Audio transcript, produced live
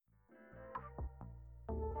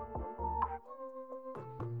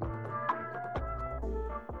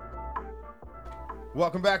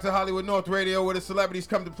Welcome back to Hollywood North Radio, where the celebrities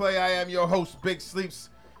come to play. I am your host, Big Sleeps.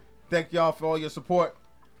 Thank y'all for all your support.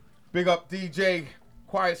 Big up DJ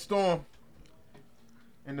Quiet Storm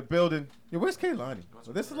in the building. Yeah, where's Kaylani?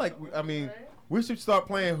 So this is like, I mean, we should start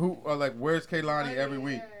playing where's Kaylani every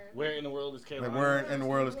week. Where in the world is Kaylani? Like, where in the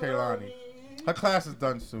world is Kaylani? Her class is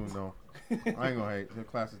done soon, though. I ain't gonna hate. Her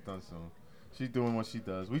class is done soon. She's doing what she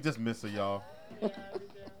does. We just miss her, y'all.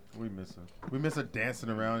 We miss her. We miss her dancing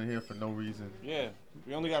around here for no reason. Yeah,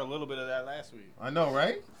 we only got a little bit of that last week. I know,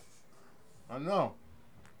 right? I know.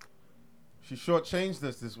 She shortchanged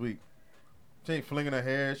us this week. She ain't flinging her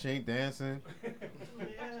hair. She ain't dancing.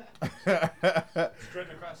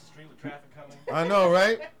 Strutting across the street with traffic coming. I know,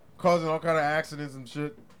 right? Causing all kind of accidents and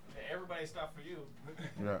shit. Hey, everybody stop for you.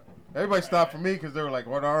 Yeah. Everybody stopped for me because they were like,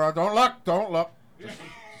 "What? Don't look. Don't look. Just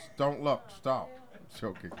don't look. Stop." I'm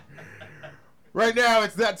joking. Right now,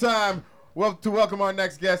 it's that time to welcome our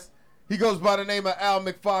next guest. He goes by the name of Al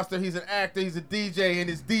McFoster. He's an actor. He's a DJ, and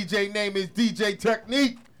his DJ name is DJ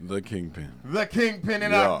Technique. The Kingpin. The Kingpin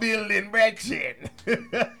in our building, Brexit.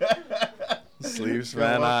 Sleeps,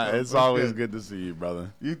 man. It's always good to see you,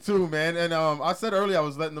 brother. You too, man. And I said earlier, I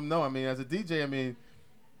was letting them know. I mean, as a DJ, I mean,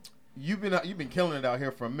 you've been killing it out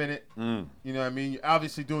here for a minute. You know what I mean? You're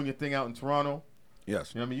obviously doing your thing out in Toronto.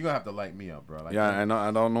 Yes. You know what I mean? You're going to have to light me up, bro. Like, yeah, I know.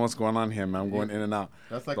 I don't know what's going on here, man. I'm going in and out.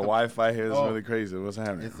 That's like the Wi-Fi here is really crazy. What's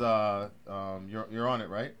happening? It's you're on it,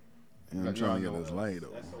 right? Yeah, I'm trying to get this light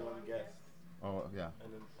over. That's the one guess. Oh, yeah.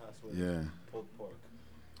 And then password. Yeah. Pulled pork.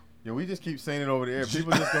 Yeah, we just keep saying it over the air.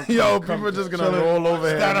 People just gonna people are just gonna roll over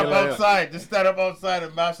here. Stand up outside. Just stand up outside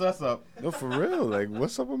and mash us up. No, for real. Like,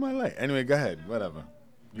 what's up with my light? Anyway, go ahead. Whatever.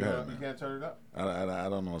 Go ahead, you can't turn it up? I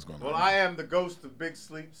don't know what's going on. Well, I am the ghost of Big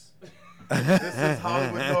Sleeps. This is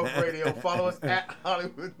Hollywood North Radio. Follow us at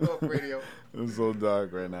Hollywood North Radio. It's so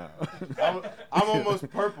dark right now. I'm almost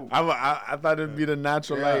purple. I thought it'd be the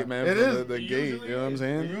natural light, man. It is. The gate. You know what I'm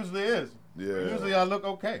saying? It usually is. Yeah. Usually I look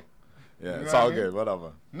okay. Yeah, You know it's what all I mean? good.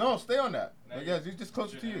 Whatever. No, stay on that. I guess you just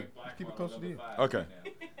closer to you. Just keep it closer to you. Okay.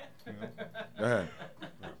 Go ahead.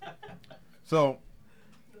 So,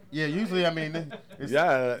 yeah, usually, I mean, it's,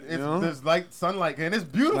 there's light, sunlight, and it's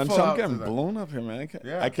beautiful. I'm getting blown up here, man.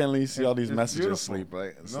 I can't really see all these it's messages beautiful. sleep,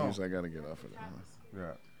 right? It seems I got to get off of it.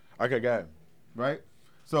 Yeah. Okay, go ahead. Right?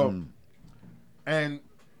 So, and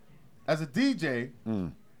as a DJ,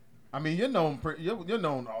 I mean, you're known, you're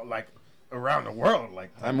known like around the world.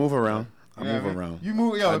 Like I move around. I You know move what I mean? around. You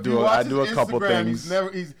move. Yo, I if do. you watch I do his a couple Instagram,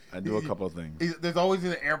 things. I do a couple things. There's always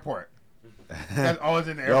in the airport. There's always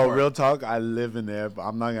in the Yo, airport. real talk. I live in the airport.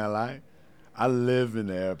 I'm not gonna lie. I live in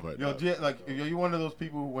the airport. Yo, like you're one of those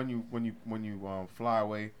people when you fly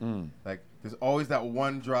away, like there's always that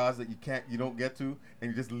one drawers that you don't get to,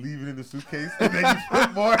 and you just leave it in the suitcase, and then you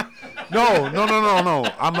put more. No.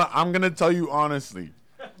 I'm gonna tell you honestly.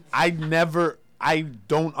 I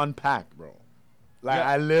don't unpack, bro. Like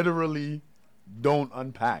I literally don't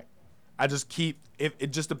unpack. I just keep. If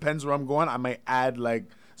it just depends where I'm going, I might add like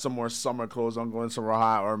some more summer clothes. I'm going somewhere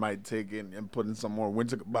hot, or I might take in and put in some more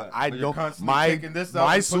winter. But I don't.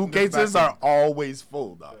 My suitcases are always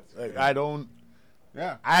full, dog. Like I don't.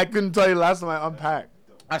 Yeah. I couldn't tell you last time I unpacked.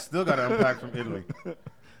 I still got to unpack from Italy.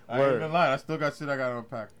 I ain't even lying. I still got shit I got to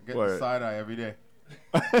unpack. Get the side eye every day.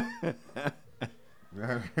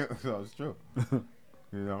 So it's true.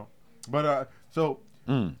 You know. But so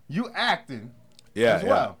you acting as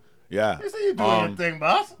well. Yeah. You say you doing your thing,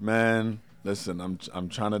 boss. Man, listen, I'm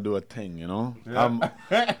trying to do a thing, you know? Yeah.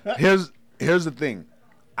 Here's the thing.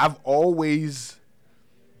 I've always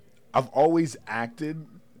acted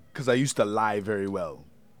because I used to lie very well.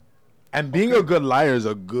 And being a good liar is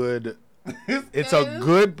a good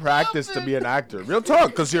practice to be an actor. Real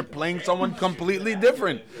talk, because you're playing someone completely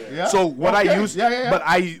different. Yeah. So what I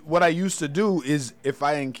used to do is if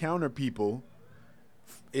I encounter people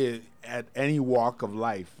at any walk of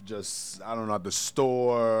life, just I don't know, at the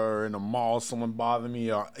store, in a mall, someone bother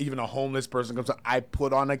me, or even a homeless person comes up, I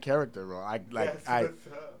put on a character, bro. I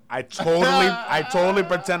totally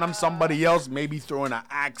pretend I'm somebody else, maybe throw in an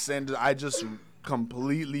accent. I just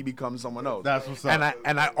completely become someone else. That's what's up.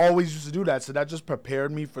 And I always used to do that, so that just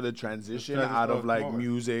prepared me for the transition out of like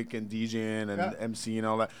music and DJing and MC and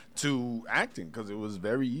all that to acting, because it was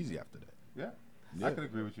very easy after that. Yeah, I could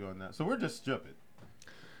agree with you on that. So we're just stupid.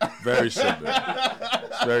 Very stupid.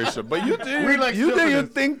 Very stupid. But you did your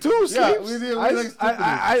thing too, Sleeps. Yeah, we did.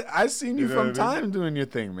 I seen you from what I time doing your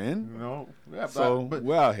thing, man. You know, yeah, so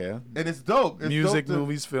we're out here. And it's dope. It's music, dope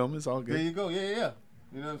movies, film, it's all good. There you go. Yeah.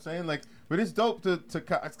 You know what I'm saying? Like, but it's dope to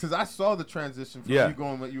because I saw the transition from you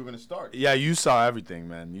going what you were gonna start. Yeah, you saw everything,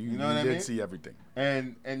 man. You know what I mean? see everything.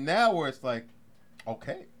 And now where it's like,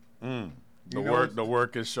 okay, You know, The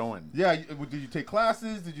work is showing. Yeah. Did you take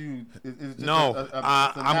classes? Did you? Is it just No, just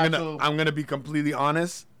a I'm gonna be completely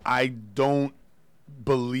honest. I don't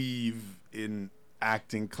believe in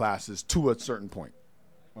acting classes to a certain point.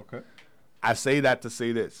 Okay. I say that to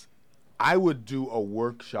say this. I would do a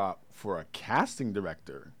workshop for a casting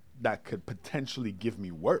director that could potentially give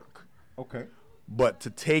me work. Okay. But to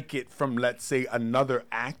take it from, let's say, another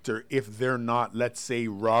actor, if they're not, let's say,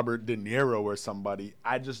 Robert De Niro or somebody,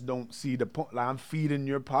 I just don't see the point. Like, I'm feeding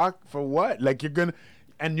your pocket for what? Like, you're going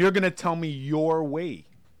to tell me your way.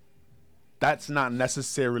 That's not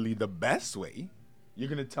necessarily the best way. You're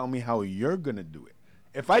going to tell me how you're going to do it.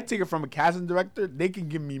 If I take it from a casting director, they can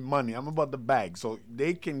give me money. I'm about the bag. So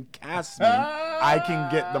they can cast me. I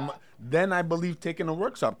can get the Then I believe taking a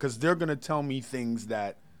workshop, because they're going to tell me things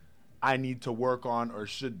that I need to work on or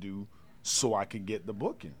should do so I can get the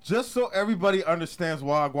booking. Just so everybody understands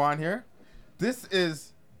Wagwan here, this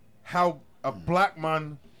is how a black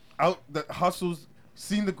man out that hustles,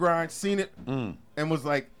 seen the grind, seen it, and was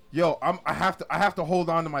like, "Yo, I have to hold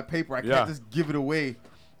on to my paper. I can't just give it away."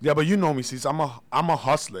 Yeah, but you know me, Cease. I'm a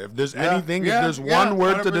hustler. If there's anything, if there's yeah, one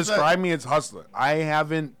word to 100%. describe me, it's hustler. I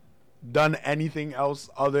haven't done anything else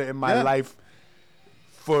other in my life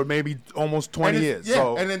for maybe almost 20 years. Yeah,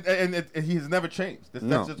 So and he has never changed. That's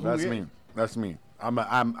just who that's he me. is. That's me. I'm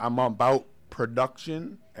about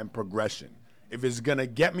production and progression. If it's gonna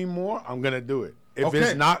get me more, I'm gonna do it. If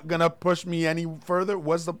it's not gonna push me any further,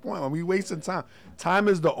 what's the point? Are we wasting time? Time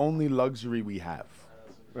is the only luxury we have.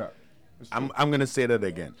 Yeah. I'm gonna say that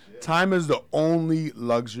again. Time is the only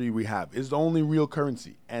luxury we have. It's the only real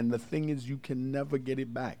currency, and the thing is, you can never get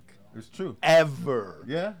it back. It's true. Ever.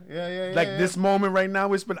 Yeah. Like this moment right now,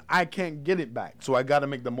 I can't get it back. So I got to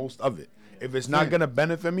make the most of it. If it's not going to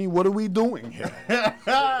benefit me, what are we doing here?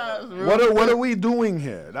 What are we doing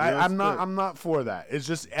here? I'm not for that. It's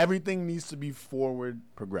just everything needs to be forward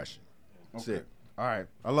progression. That's it. All right.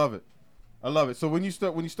 I love it. So when you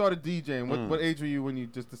started DJing, what age were you when you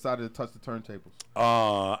just decided to touch the turntables?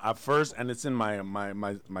 At first, and it's in my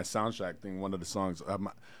soundtrack thing, one of the songs.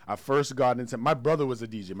 I first got into. My brother was a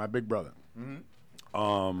DJ. My big brother.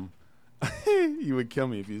 He would kill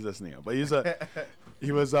me if he's listening. But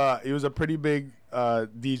he was a pretty big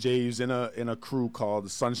DJ. He was in a crew called the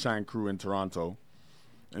Sunshine Crew in Toronto,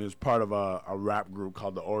 and he was part of a rap group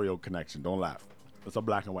called the Oreo Connection. Don't laugh. It's a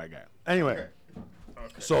black and white guy. Anyway,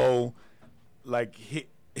 so like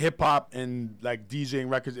hip hop and like DJing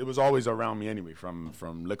records, it was always around me anyway from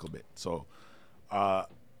Little Bit. So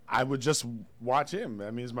I would just watch him.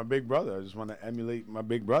 I mean, he's my big brother. I just want to emulate my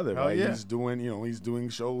big brother. Right? Yeah. He's doing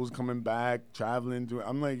shows, coming back, traveling.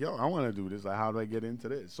 I'm like, yo, I want to do this. Like, how do I get into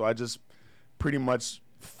this? So I just pretty much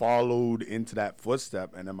followed into that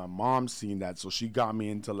footstep, and then my mom seen that, so she got me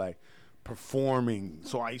into like performing.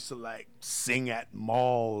 So I used to like sing at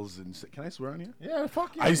malls and can I swear on here? Yeah,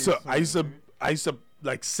 fuck yeah. I used to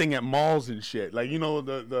like sing at malls and shit. Like, you know,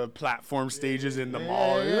 the platform stages in the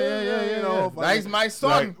mall. Yeah. You know, That's my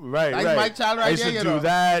son. Right. That's my child right I used there, to you do know.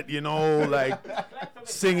 that, you know, like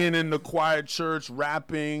singing in the choir church,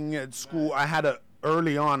 rapping at school.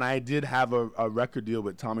 Early on, I did have a record deal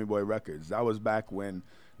with Tommy Boy Records. That was back when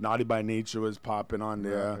Naughty by Nature was popping on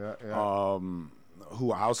there.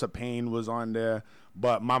 House of Pain was on there.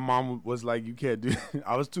 But my mom was like, you can't do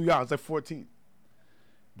I was too young. I was like 14.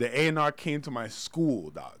 The A&R came to my school,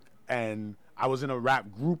 dog. And I was in a rap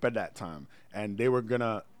group at that time. And they were going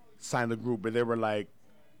to sign the group. But they were like,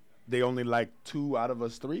 they only liked 2 out of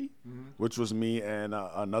us 3, which was me and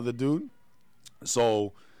another dude.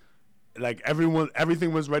 So, like,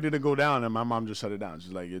 everything was ready to go down. And my mom just shut it down.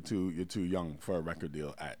 She's like, you're too young for a record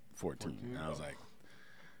deal at 14. And I was like,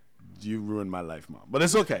 you ruined my life, Mom. But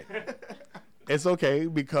it's okay. It's okay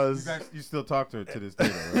because you still talk to her to this day,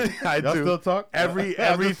 though, right? I Y'all do. still talk?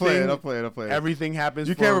 Everything. I'm playing. Everything happens.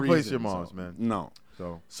 You for can't a replace reason, your moms, so. man. No.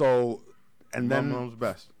 So and my then mom's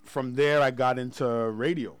best. from there, I got into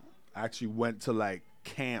radio. I actually went to like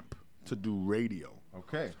camp to do radio.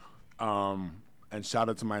 Okay. And shout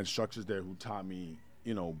out to my instructors there who taught me,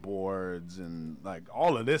 you know, boards and like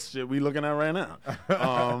all of this shit we looking at right now.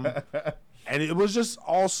 And it was just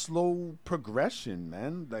all slow progression,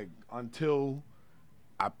 man. Like until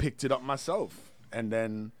I picked it up myself, and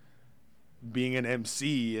then being an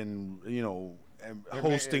MC and, you know, and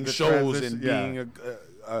hosting the shows transition, and being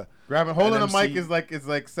holding a an mic MC. is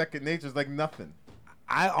like second nature. It's like nothing.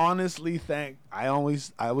 I honestly think I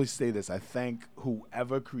always say this. I thank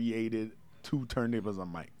whoever created 2 turntables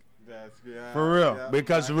on mic. For real.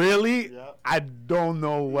 Because really, I don't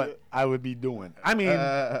know what I would be doing. I mean,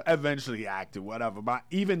 eventually acted, whatever. But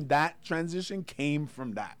even that transition came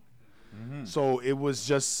from that. So it was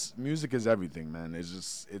just music is everything, man.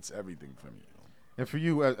 It's everything for me. You know? And for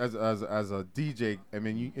you as a DJ, I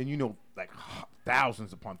mean, you know like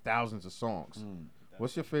thousands upon thousands of songs.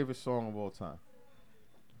 What's your favorite song of all time?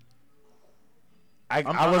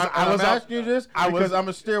 I was asking you this because I'm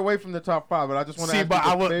gonna steer away from the top 5, but I just want to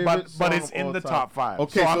ask you but it's in the top 5.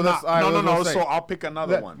 Okay, so that's no. So I'll pick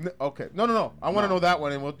another one. Okay, no. I want to know that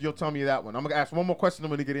one, and you'll tell me that one. I'm gonna ask one more question.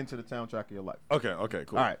 I'm gonna get into the soundtrack of your life. Okay,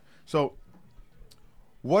 cool. All right. So,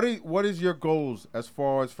 what is your goals as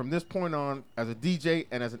far as from this point on as a DJ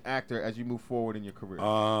and as an actor as you move forward in your career?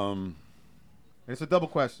 And it's a double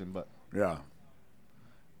question, but yeah.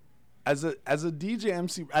 As a DJ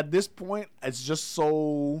MC at this point, it's just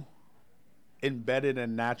so embedded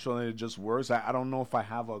and natural, and it just works. I don't know if I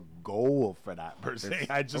have a goal for that per se.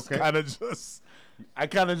 I just kind of just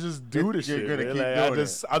do the shit. Gonna keep Like, doing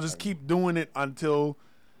I'll just keep doing it until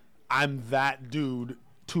I'm that dude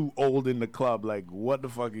too old in the club. Like, what the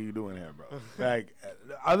fuck are you doing here, bro? Like,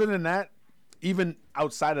 other than that, even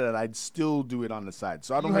outside of that, I'd still do it on the side.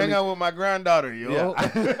 So I don't hang out with my granddaughter, yo.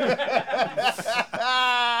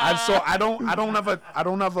 So I don't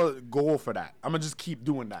have a goal for that. I'm gonna just keep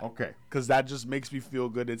doing that. Okay. Because that just makes me feel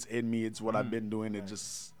good. It's in me. It's what I've been doing.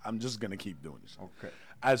 I'm just gonna keep doing this. Okay.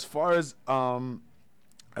 As far as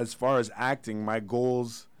acting, my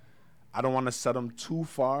goals, I don't want to set them too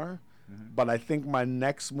far, but I think my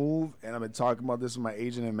next move, and I've been talking about this with my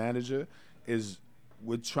agent and manager, is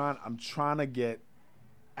I'm trying to get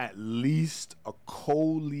at least a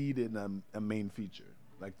co-lead in a main feature.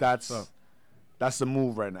 Like that's the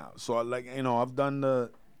move right now. So I've done the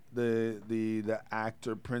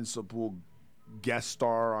actor principal guest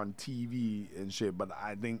star on TV and shit, but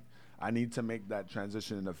I think I need to make that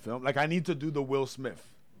transition in the film. Like I need to do the Will Smith.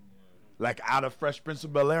 Like out of Fresh Prince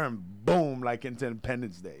of Bel-Air and boom, like into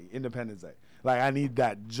Independence Day. Like I need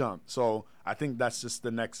that jump. So I think that's just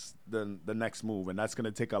the next move, and that's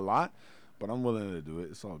gonna take a lot, but I'm willing to do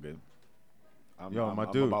it. It's all good. I'm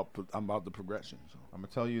about the progression. So. I'm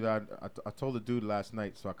gonna tell you that I told the dude last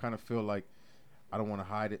night, so I kind of feel like I don't want to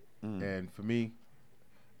hide it. And for me,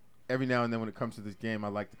 every now and then when it comes to this game, I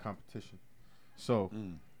like the competition. So.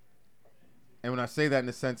 And when I say that in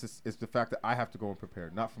a sense, it's the fact that I have to go and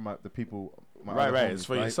prepare, not for the people. Right. Homies, it's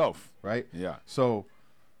for yourself. Right. Yeah. So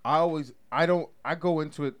I go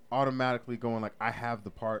into it automatically going like, I have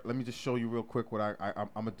the part. Let me just show you real quick what I'm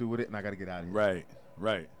gonna do with it, and I got to get out of here.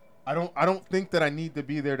 Right. I don't think that I need to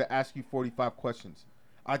be there to ask you 45 questions.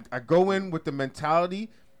 I go in with the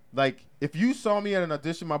mentality. Like, if you saw me at an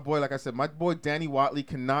audition, my boy Danny Watley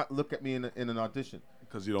cannot look at me in an audition.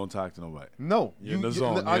 Because you don't talk to nobody. No, you're in the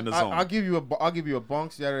zone. I'll give you a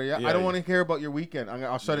bunks. Yeah. I don't want to hear about your weekend.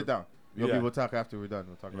 I'll shut it down. We'll talk after we're done.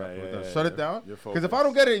 We'll talk after we're done. Shut it down. Because if I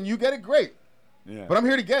don't get it and you get it, great. Yeah. But I'm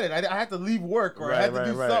here to get it. I have to leave work or I have to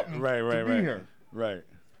do something to be here. Right.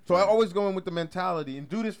 So I always go in with the mentality and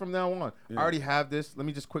do this from now on. Yeah. I already have this. Let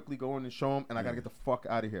me just quickly go in and show them, and I gotta get the fuck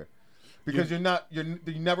out of here. Because you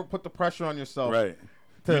never put the pressure on yourself. Right.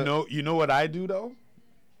 You know what I do though?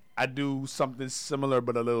 I do something similar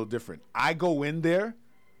but a little different. I go in there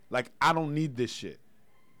like I don't need this shit.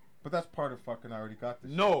 But that's part of fucking I already got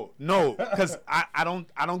this. No, because I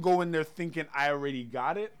don't go in there thinking I already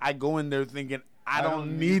got it. I go in there thinking I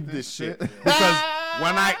don't need this shit.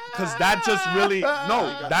 Because that just really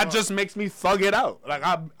that just makes me thug it out. Like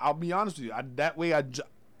I'll be honest with you.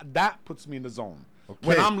 That puts me in the zone. Okay.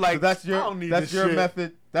 When I'm like, so I don't need this shit.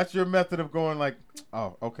 Method. That's your method of going like,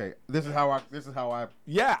 oh, okay. This is how I.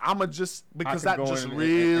 Yeah, I'ma just because that just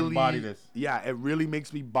really body this. Yeah, it really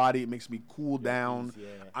makes me body. It makes me cool down. Yeah.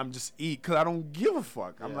 I'm just eat because I don't give a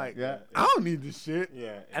fuck. I'm like, I don't need this shit.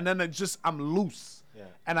 Yeah. And then I'm loose. Yeah.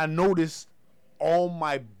 And I noticed all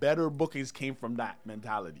my better bookings came from that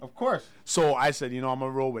mentality. Of course. So I said, I'm gonna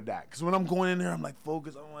roll with that because when I'm going in there, I'm like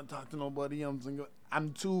focused. I don't want to talk to nobody. I'm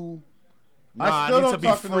too. I still don't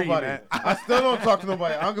talk to nobody. Man. I still don't talk to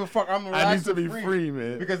nobody. I don't give a fuck. I'm I need to be free,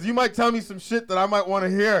 man. Because you might tell me some shit that I might want to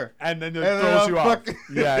hear. And then it throws you off.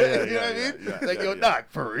 Yeah. You know what I mean? Yeah, like, yo, Doc,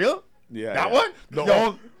 for real? Yeah. That one?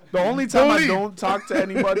 The only time I don't talk to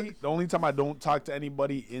anybody,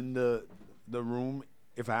 in the room,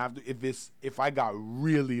 if I got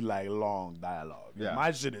really like long dialogue. Yeah.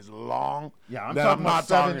 My shit is long. Yeah, I'm not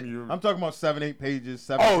talking to you. I'm talking about 7-8 pages.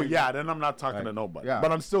 Yeah, then I'm not talking to nobody. Yeah.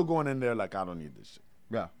 But I'm still going in there like I don't need this shit.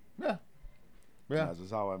 Yeah. That's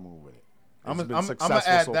just how I move with it. I'm gonna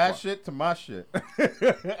add that shit to my shit.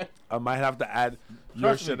 I might have to add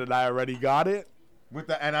your shit that I already got it. With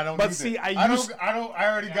the and I don't. But need see, it. I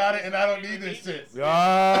already got it, and I don't need this shit.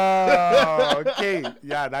 Oh, okay.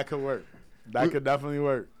 Yeah, that could work. That could definitely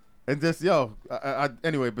work. And just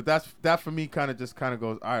anyway, but that for me kind of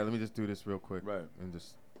goes, all right, let me just do this real quick, Right. And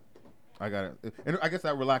just I got it, and I guess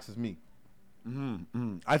that relaxes me.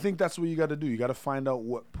 I think that's what you got to do. You got to find out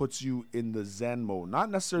what puts you in the Zen mode,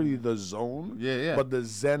 not necessarily the zone, Yeah. but the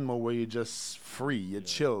Zen mode where you're just free, you're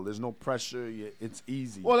chill. There's no pressure. It's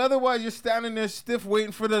easy. Well, otherwise you're standing there stiff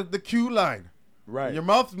waiting for the cue line. right. Your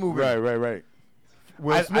mouth's moving. Right.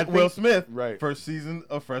 Will think- Smith, right. first season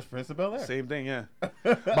of Fresh Prince of Bel-Air. Same thing, yeah.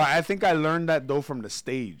 But I think I learned that though from the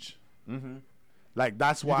stage. Mm-hmm. Like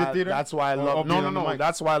that's You why. did theater? That's why I Or love. being No. on the mic?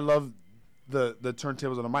 That's why I love the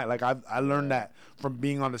turntables on the mic. Like I learned that from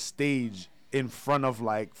being on the stage in front of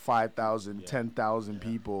like 5,000, 10,000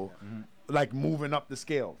 people, like moving up the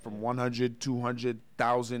scale from 100, 200,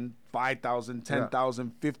 1,000, 5,000,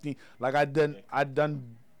 10,000, 15. Like I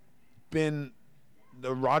done been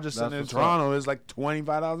the Rogers Center in what's Toronto is like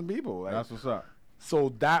 25,000 people. Like, That's what's up.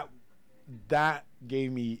 so that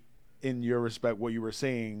gave me, in your respect, what you were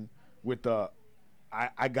saying with the,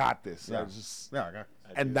 I got this. Yeah. I just, Yeah, I got.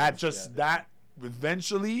 and that just that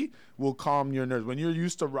eventually will calm your nerves. When you're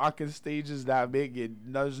used to rocking stages that big,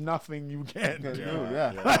 there's nothing you can't do.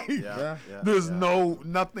 Yeah. Like, Yeah. there's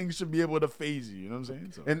nothing should be able to phase you. You know what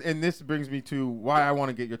I'm saying? So, And this brings me to why I want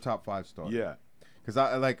to get your top 5 started. yeah. Because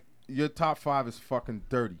I like your top 5 is fucking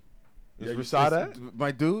dirty. Yeah, you saw that?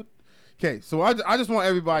 My dude? Okay, so I just want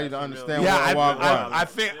everybody to understand Yeah, what I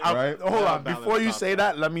think. Right? Hold on. Balance Before you top say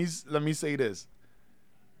five. that, let me say this.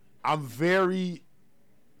 I'm very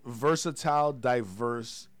versatile,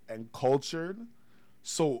 diverse, and cultured.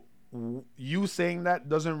 So you saying that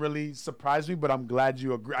doesn't really surprise me, but I'm glad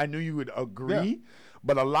you agree. I knew you would agree, Yeah.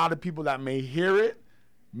 but a lot of people that may hear it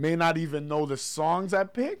may not even know the songs I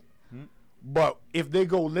picked. But if they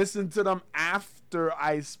go listen to them after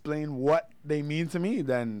I explain what they mean to me,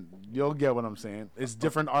 then you'll get what I'm saying. It's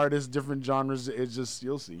different artists, different genres. It's just,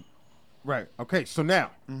 you'll see. Right. Okay, so now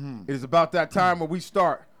it is about that time where we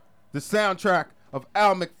start the soundtrack of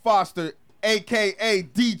Al McFoster, a.k.a.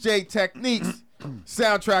 DJ Techniques,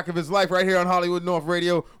 soundtrack of his life right here on Hollywood North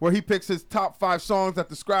Radio, where he picks his top 5 songs that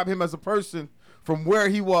describe him as a person from where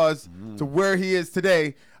he was to where he is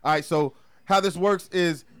today. All right, so how this works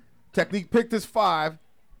is Technique picked his 5,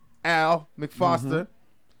 Al McFoster,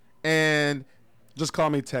 and Just call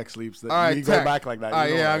me Tech Sleeps. all right, you Tech. go back like that. All right,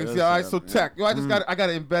 You know yeah, I that. can see. All right, That's- so Tech. Yo, I got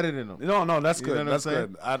it embedded in him. No, that's You know good. what I'm That's saying?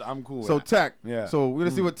 good. I'm cool with So that. Tech. Yeah. So we're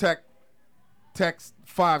gonna see what Tech's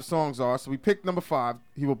 5 songs are. So we picked number 5.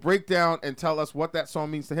 He will break down and tell us what that song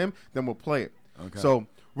means to him. Then we'll play it. Okay. So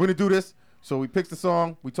we're gonna do this. So we pick the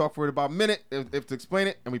song. We talk for it about a minute if to explain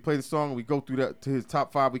it, and we play the song. And we go through that to his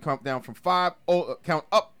top 5. We count down from 5. Count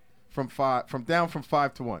up from 5. From down from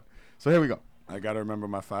 5 to 1. So here we go. I got to remember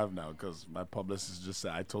my 5 now because my publicist just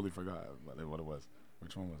said, I totally forgot what it was.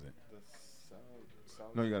 Which one was it?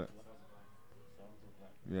 No, you got it.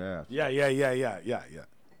 Yeah. Yeah.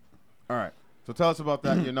 All right. So tell us about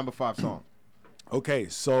that. Your number 5 song. Okay,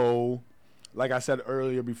 so like I said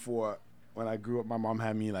earlier before, when I grew up, my mom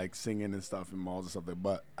had me like singing and stuff in malls and stuff like that.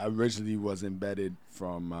 But I originally was embedded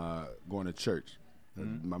from going to church.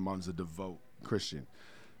 My mom's a devout Christian.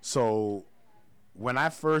 So when I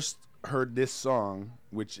first heard this song,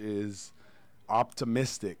 which is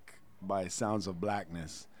Optimistic by Sounds of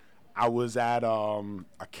Blackness, I was at a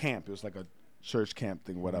camp. It was like a church camp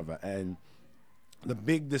thing, whatever. And the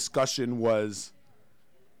big discussion was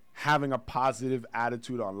having a positive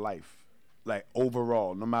attitude on life. Like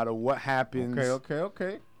overall, no matter what happens,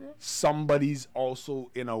 Okay. Yeah. somebody's also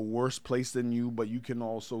in a worse place than you, but you can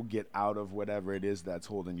also get out of whatever it is that's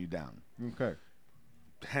holding you down. Okay.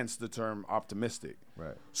 Hence the term optimistic.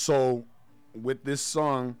 Right. So with this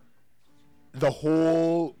song, the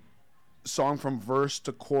whole song from verse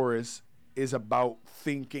to chorus is about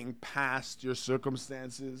thinking past your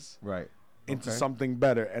circumstances Right. into Okay. something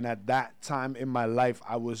better. And at that time in my life,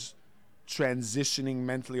 I was transitioning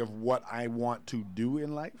mentally of what I want to do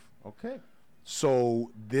in life. Okay.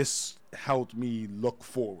 So this helped me look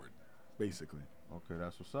forward, basically. Okay,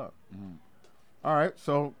 that's what's up. All right,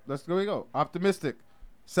 so here we go. Optimistic.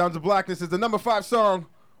 Sounds of Blackness is the number 5 song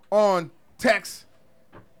on Tech's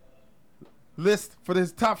list for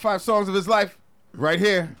his top 5 songs of his life right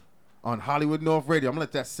here on Hollywood North Radio. I'm going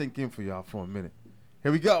to let that sink in for y'all for a minute.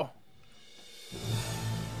 Here we go.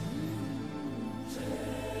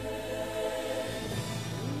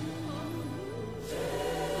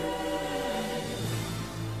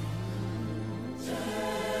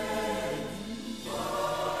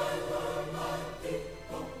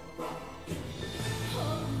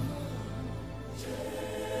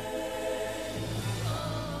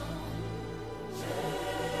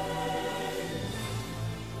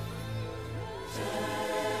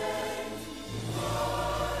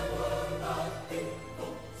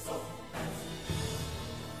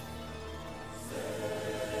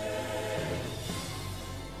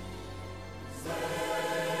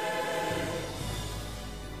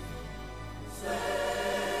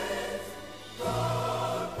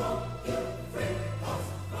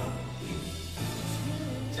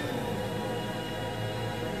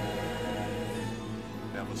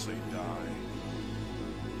 say die.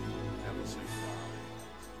 Never say die.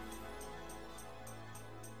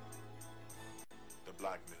 The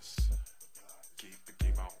blackness. Keep the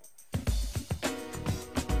game on.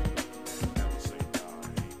 Never say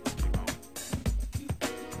die. Keep on.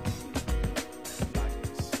 The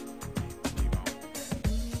blackness. Keep the game on.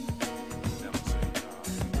 Never say die.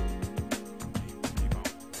 Keep the game on.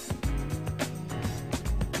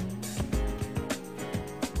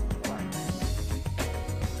 The blackness.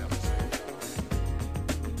 Never say die.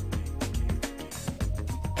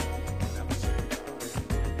 Never say die.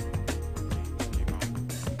 Keep the game on.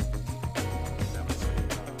 Never say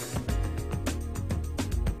die.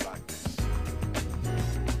 Blackness.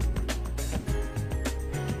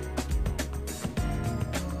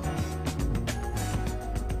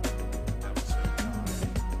 Never say die.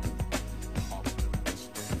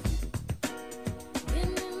 Optimism. When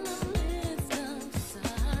in the midst of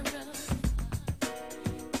sorrow,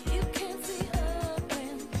 you can't see up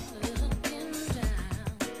and looking down.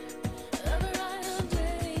 A brighter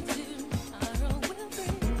day tomorrow will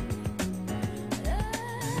bring.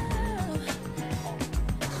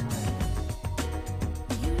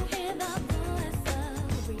 You hear the voice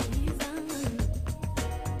of reason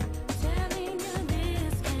telling you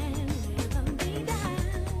this can never be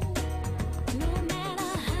done. No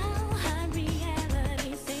matter how hard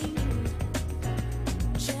reality seems,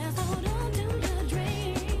 just hold on to your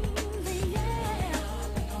dreams, yeah.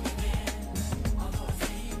 As long as you keep your head in the sky, can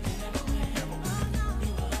we? As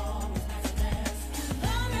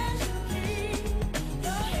long as you keep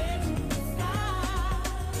your head in the sky,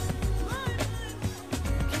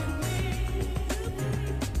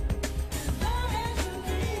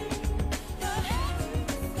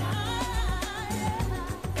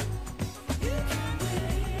 you can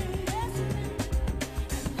win. As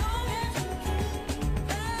long as you keep your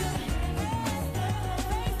head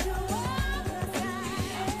face toward the sky.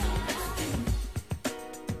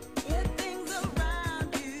 If things around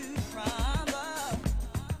you crumble,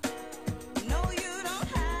 no, you don't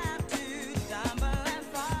have to stumble and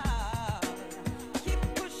fall. Keep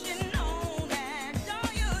pushing on and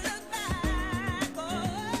don't you look back. Oh,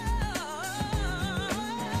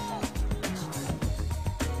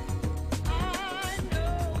 I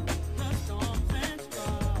know the storms and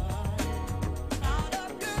strife out of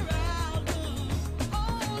your outlook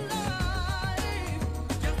on life.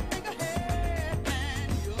 Just think ahead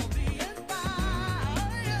and you'll be inspired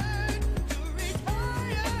to reach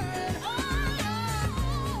higher and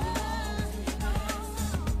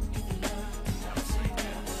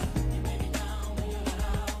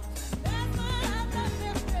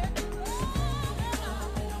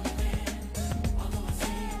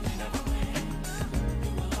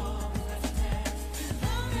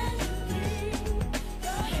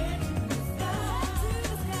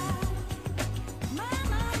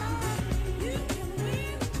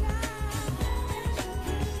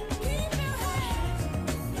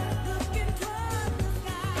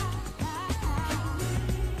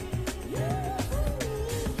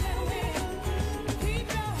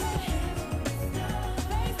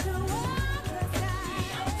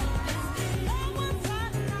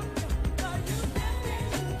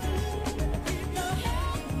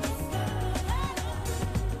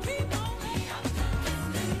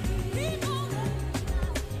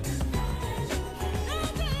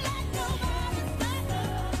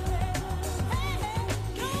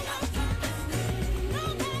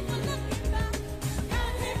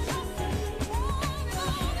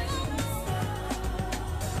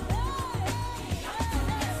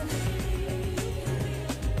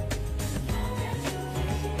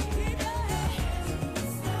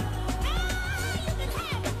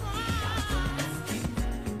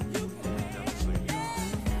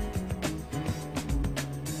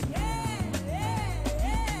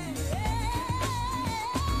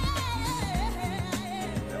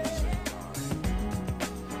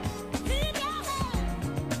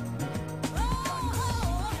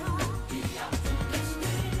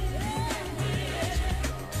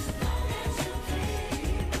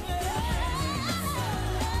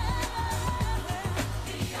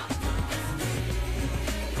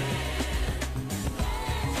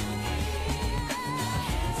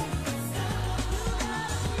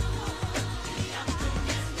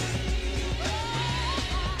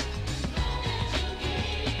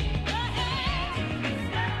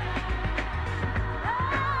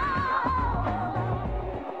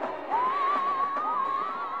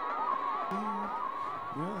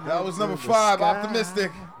That was number 5,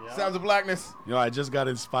 Optimistic. Sounds of Blackness. Yo, I just got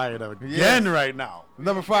inspired again right now.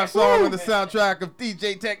 Number 5 song on the soundtrack of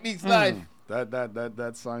DJ Technique's life.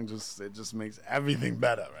 That song just makes everything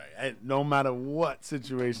better, right? And no matter what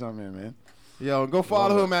situation I'm in, man. Yo, go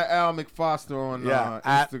follow him at Al McFoster on At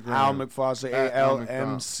Instagram. Al McFoster, At Al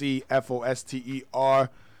ALMCFOSTER.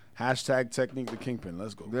 Hashtag Technique the Kingpin.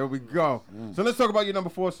 Let's go. There we go. So let's talk about your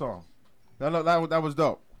number 4 song. That was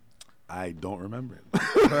dope. I don't remember it.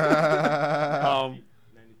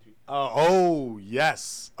 Oh,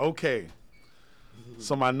 yes. Okay.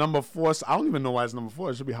 So my number 4, I don't even know why it's number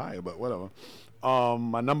 4. It should be higher, but whatever.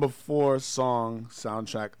 My number 4 song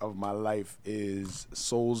soundtrack of my life is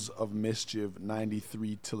Souls of Mischief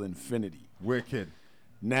 93 Till Infinity. Wicked.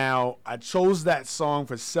 Now, I chose that song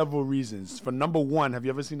for several reasons. For number 1, have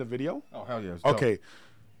you ever seen the video? Oh, hell yeah. it's dope. Okay.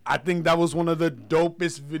 I think that was one of the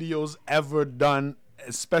dopest videos ever done,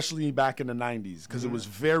 especially back in the 90s, because it was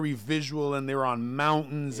very visual and they were on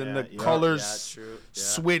mountains and the colors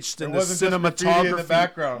switched and the wasn't just graffiti cinematography. in the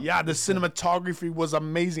background. Yeah, the cinematography was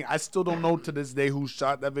amazing. I still don't know to this day who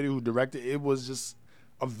shot that video, who directed it. It was just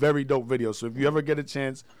a very dope video. So if you ever get a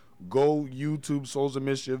chance, go YouTube Souls of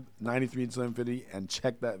Mischief 93 Till Infinity and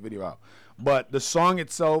check that video out. But the song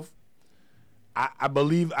itself, I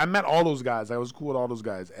believe I met all those guys. I was cool with all those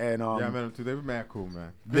guys, and Yeah, I met them too. They were mad cool,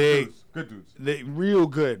 man. They- Good dudes. they real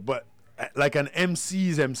good, but like an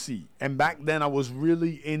MC's MC. And back then I was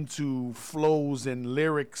really into flows and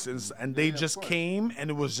lyrics, and they just course. came and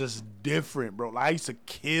it was just different, bro. Like, I used to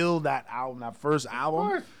kill that album, that first album,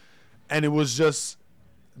 course. and it was just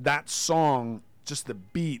that song, just the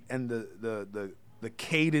beat and the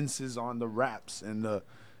cadences on the raps and the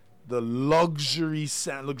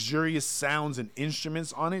luxurious sounds and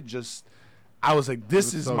instruments on it. Just, I was like, this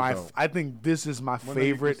was is so my. dope. I think this is my When you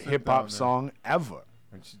favorite could sit hip down hop there. song ever.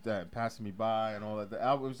 And she passing me by and all that. The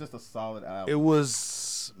album, it was just a solid album. It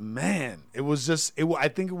was, man. It was just. I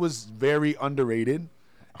think it was very underrated,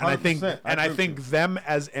 and I think 100%. I agree with you. them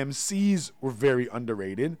as MCs were very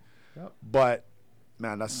underrated. Yep. But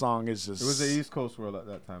man, that song is just. It was the East Coast world at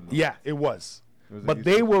that time. Though. Yeah, it was. It was the But East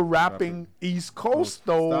they Coast were rapper. rapping East Coast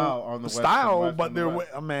though, Style on the West- style, West but and they're the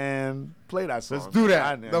West. man, play that song. Let's do I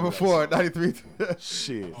that. knew Number that 4, song. 93.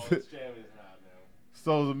 Shit. Oh, this jam is hot now.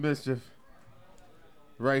 Souls of Mischief.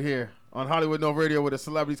 Right here on Hollywood No Radio where the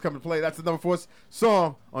celebrities come to play. That's the number 4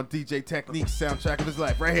 song on DJ Technique's soundtrack of his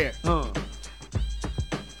life. Right here.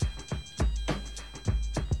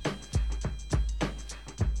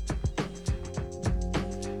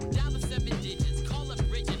 Dollar 7 digits, call up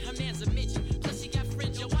Bridget, her man's a midget. Plus she got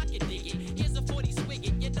fringe, yo, I can dig it. Here's a 40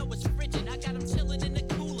 swigget, you know it's frigid. I got him chillin' in the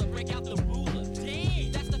cooler, break out the ruler.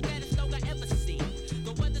 Damn, that's the fattest dog I ever seen.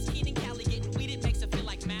 The weather's keen in Cali, getting weeded makes it feel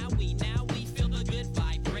like Maui. Now we feel the good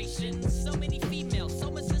vibrations. So many females,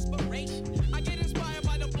 so much inspiration. I get inspired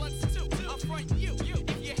by the blunts too. I'll front you.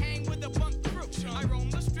 If you hang with the bunk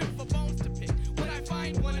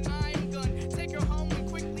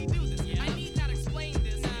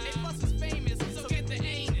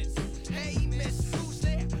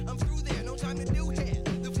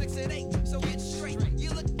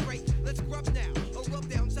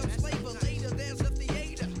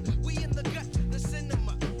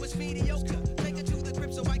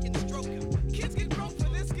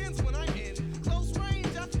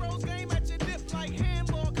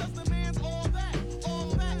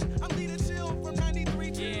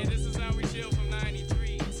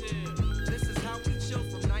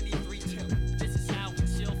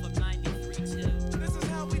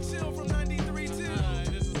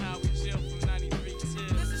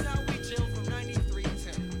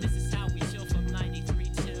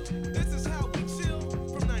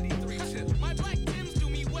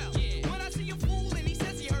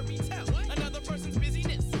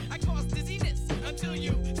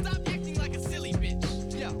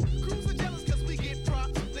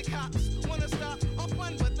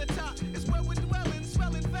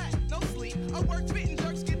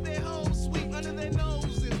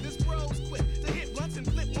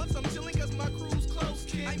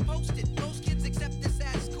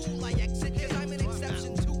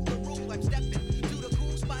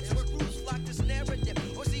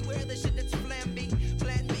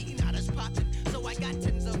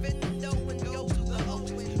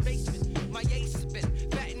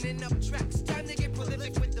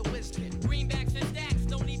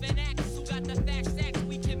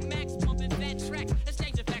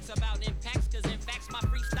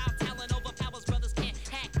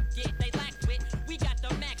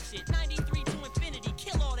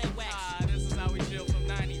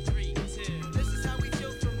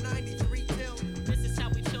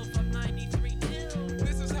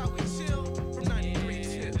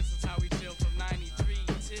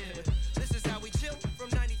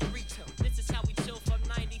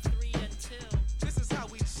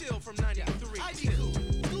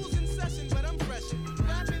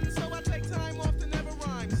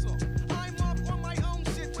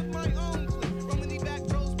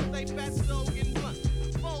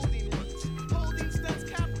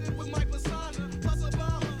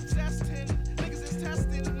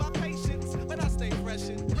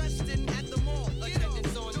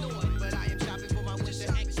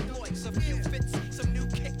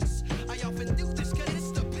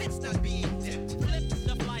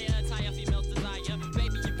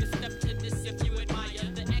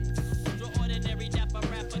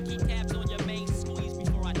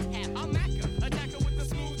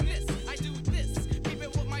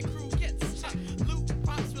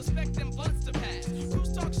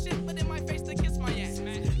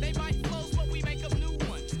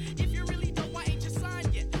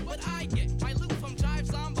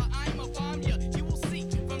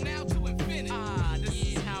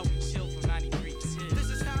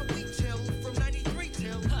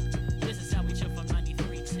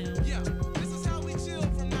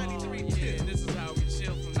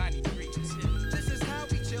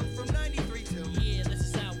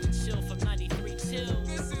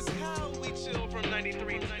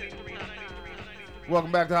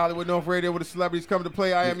Welcome back to Hollywood North Radio, where the celebrities come to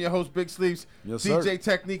play. I am your host, Big Sleeves. Yes, sir. DJ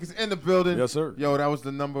Technique is in the building. Yes, sir. Yo, that was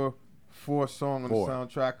the number 4 song on Four. the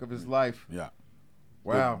soundtrack of his life. Yeah.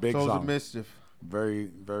 Wow, Big Souls of song. Mischief. Very,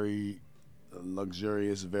 very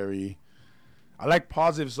luxurious, very... I like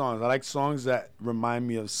positive songs. I like songs that remind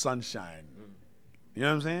me of sunshine. You know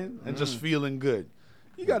what I'm saying? And just feeling good.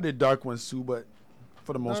 You got the dark ones too, but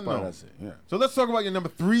for the most part, that's it. Yeah. So let's talk about your number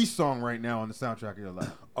 3 song right now on the soundtrack of your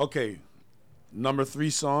life. Okay. Number 3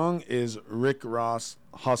 song is Rick Ross,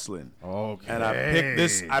 Hustlin'. Okay. And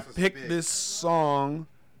I picked this song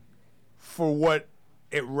for what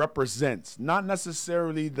it represents. Not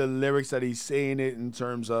necessarily the lyrics that he's saying it in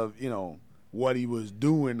terms of, you know, what he was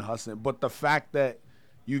doing hustling, but the fact that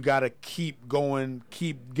you got to keep going,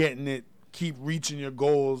 keep getting it, keep reaching your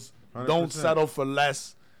goals. 100%. Don't settle for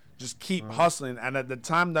less. Just keep hustling. And at the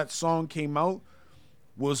time that song came out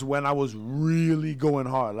was when I was really going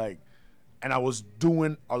hard, like, and I was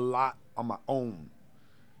doing a lot on my own.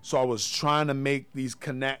 So I was trying to make these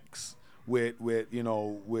connects with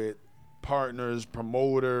partners,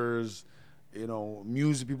 promoters,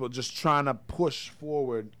 music people, just trying to push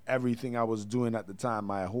forward everything I was doing at the time,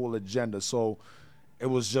 my whole agenda. So it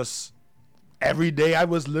was just every day I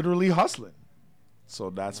was literally hustling. So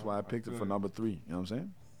that's why I picked it for number 3. You know what I'm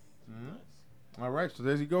saying? All right, so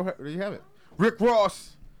there you go. There you have it. Rick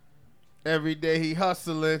Ross. Every day he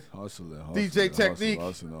hustling. Hustling. DJ Technique.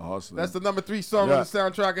 Hustling. That's the number 3 song Yeah. on the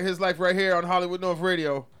soundtrack of his life right here on Hollywood North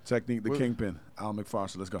Radio. Technique, the Kingpin. Al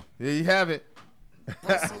McFarland. Let's go. There you have it.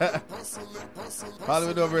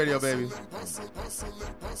 Hollywood North Radio, baby.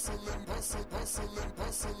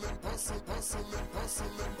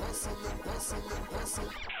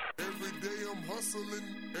 Every day I'm hustling,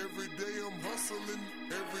 every day I'm hustling,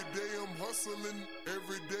 every day I'm hustling,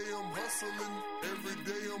 every day I'm hustling, every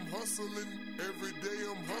day I'm hustling, every day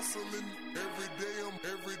I'm hustling, every day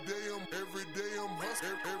I'm hustling, every day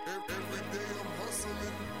I'm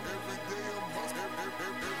hustling, every day I'm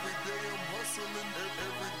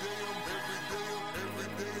hustling, every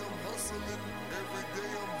day I'm hustling, every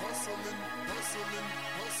day I'm hustling,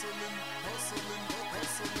 hustling.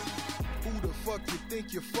 Who the fuck you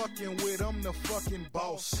think you're fucking with? I'm the fucking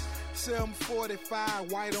boss.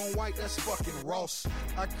 745, white on white, that's fucking Ross.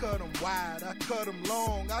 I cut them wide, I cut them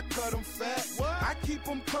long, I cut them fat. I keep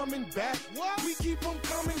them coming back. We keep them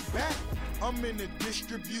coming back. I'm in the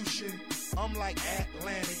distribution, I'm like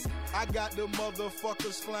Atlantic. I got the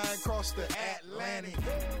motherfuckers flying across the Atlantic.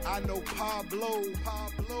 I know Pablo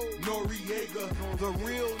Noriega, the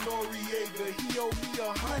real Noriega. He owe me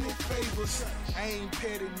 100 favors. I ain't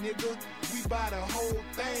petty, nigga. We buy the whole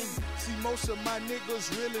thing. See, most of my niggas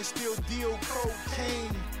really still deal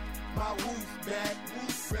cocaine. My roof back,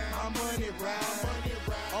 my money ride.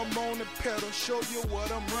 I'm on the pedal, show you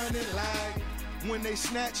what I'm running like. When they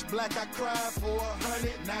snatch black, I cry for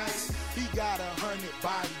 100 nights. He got 100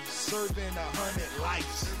 bodies, serving 100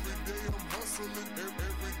 lives. Every day I'm hustling,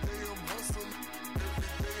 every day I'm hustling, every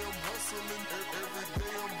day I'm hustling, every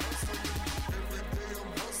day I'm hustling, every day I'm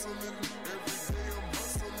hustling, every day I'm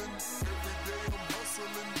hustling, every day I'm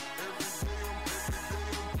hustling, every day I'm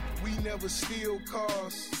We never steal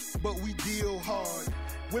cars, but we deal hard.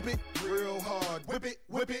 Whip it real hard, whip it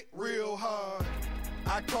real hard.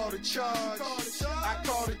 I call the charge, I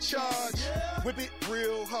call the charge. Whip it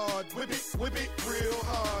real hard, whip it real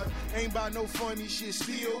hard. Ain't by no funny shit,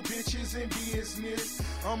 still bitches in business.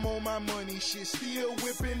 I'm on my money shit, still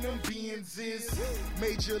whipping them Benzes.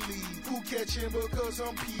 Major League, who catching because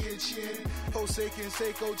I'm pitching? Jose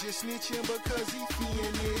Canseco just snitching because he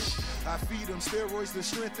fiendish. I feed them steroids to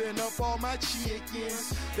strengthen up all my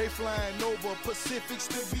chickens. They flying over Pacifics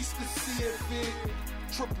to be specific.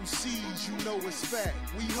 Triple C's, you know it's fact.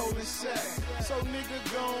 We holding sack. So nigga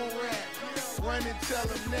gon' rap. Run and tell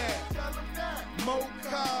him that. More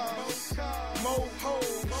cars, more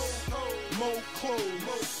hoes, more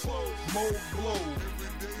clothes, more blow.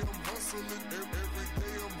 Every day I'm hustling, every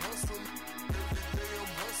day I'm hustling, every day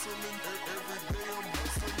I'm hustling, every day I'm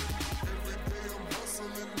hustling, every day I'm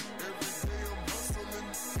hustling, every day I'm hustling,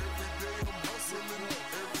 every day I'm hustling, every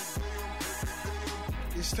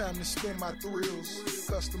day I'm It's time to spin my thrills.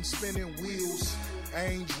 Custom spinning wheels. I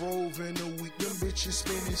ain't drove in a week. Them bitches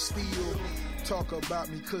spinning steel. Talk about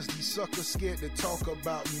me, cause these suckers scared to talk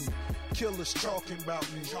about me. Killers talking about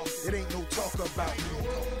me. It ain't no talk about me.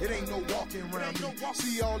 It ain't no walking around me.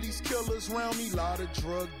 See all these killers around me. Lot of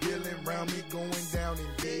drug dealing around me. Going down in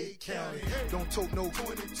Dade County. Don't tote no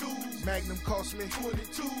 22s. Magnum cost me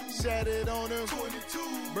 22. Sat it on them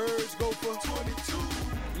 22. Birds go for 22.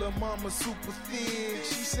 Lil' mama super thin.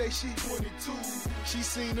 She say she 22. She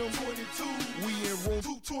seen them 22. We in room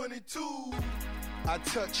 222. I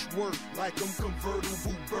touch work like I'm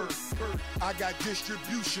convertible birth. I got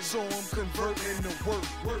distribution, so I'm converting to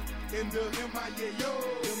work. In the MIA,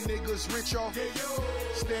 them niggas rich off.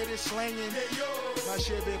 Steady slanging. My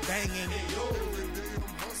shit be banging. Every day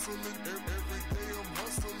I'm hustling. Every day I'm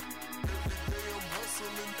hustling. Every day I'm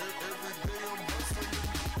hustling. Every day I'm hustling.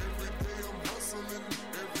 Every day I'm hustling.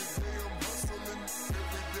 Every day I'm hustling.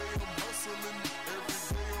 Every day I'm hustling.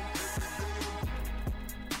 Every day I'm.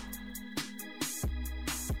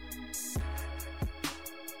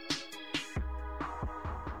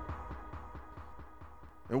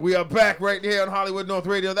 And we are back right here on Hollywood North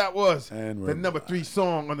Radio. That was And we're the number 3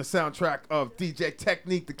 song on the soundtrack of DJ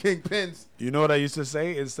Technique, The Kingpins. You know what I used to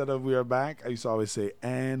say instead of "we are back"? I used to always say,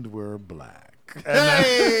 "and we're black." And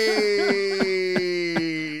Hey!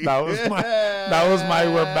 that was my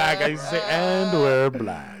 "we're back." I used to say, "and we're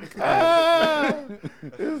black." It's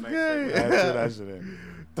good. That shit in.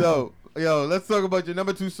 So, yo, let's talk about your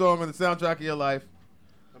number 2 song on the soundtrack of your life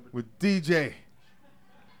with DJ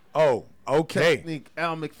Oh, okay. Technique,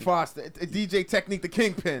 Al McFoster. DJ Technique, The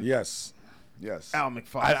Kingpin. Yes. Al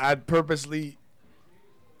McFoster. I'd purposely.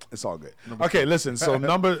 It's all good. Okay, listen. So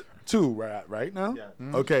number 2, we're at right now. Yeah.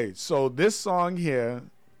 Okay, so this song here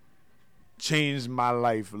changed my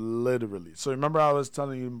life literally. So remember, I was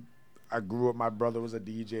telling you, I grew up. My brother was a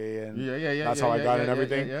DJ, and Yeah. that's how I got yeah, and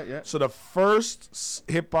everything. Yeah. So the first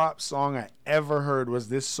hip hop song I ever heard was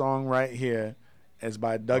this song right here. It's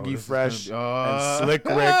by Dougie Fresh and Slick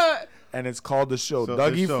Rick, and it's called The Show. So, The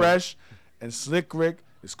Dougie Show. Fresh and Slick Rick.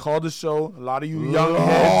 It's called The Show. A lot of you young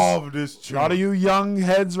heads. Love this A tune. lot of you young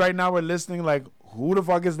heads right now are listening like, who the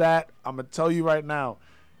fuck is that? I'm going to tell you right now.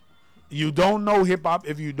 You don't know hip-hop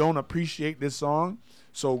if you don't appreciate this song.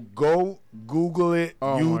 So go Google it,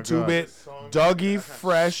 Oh my YouTube God. it. Dougie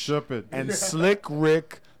Fresh Ship it. and Slick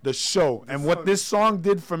Rick, The Show. And what this song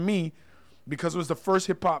did for me, because it was the first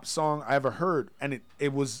hip-hop song I ever heard, and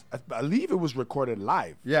it was, I believe it was recorded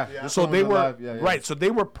live. Yeah. this So song they was were live. Yeah. right. So they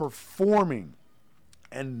were performing,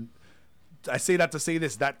 and I say that to say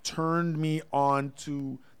this: that turned me on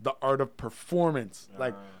to the art of performance,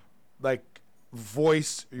 like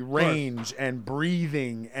voice range and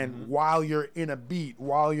breathing, and while you're in a beat,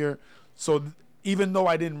 even though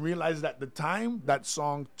I didn't realize it at the time, that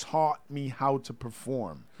song taught me how to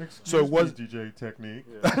perform. So it was DJ Technique.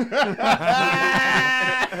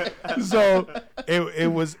 so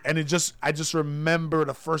it was, and I just remember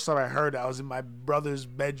the first time I heard it, I was in my brother's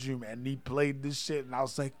bedroom and he played this shit, and I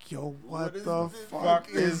was like, yo, what the fuck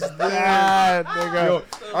is that, nigga? Yo,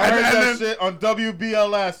 I heard And that then- shit on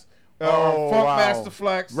WBLS. Oh, Funk wow. Master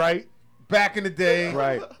Flex. Right, Back in the day.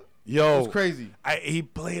 right. Yo, It was crazy. He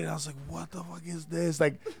played it. I was like, "What the fuck is this?"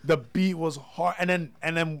 Like the beat was hard, and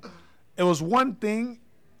then it was one thing,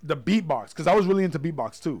 the beatbox, because I was really into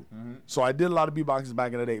beatbox too. So I did a lot of beatboxes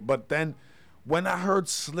back in the day. But then when I heard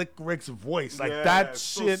Slick Rick's voice, like that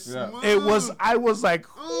shit, it was. I was like,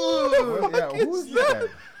 "Who the fuck Yeah, who is is that?" that?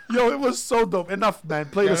 Yo, it was so dope. Enough, man.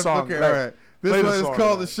 Play the song. Okay, Like, all right. This play one the is song,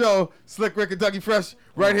 called man. The Show. Slick Rick and Dougie Fresh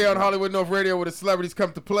right here on Hollywood North Radio where the celebrities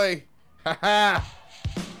come to play. Ha ha.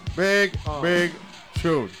 Big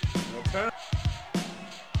tune.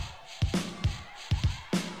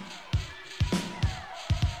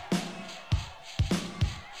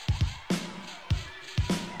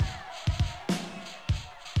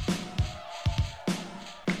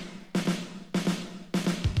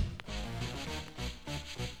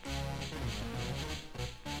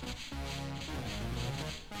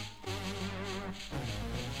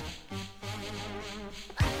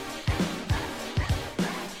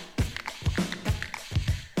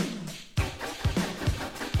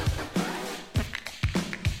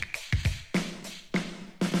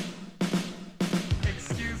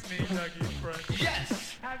 Excuse me, Dougie Fresh.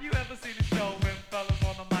 Yes! Have you ever seen a show with fellas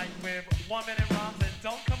on the mic with 1 minute rhymes that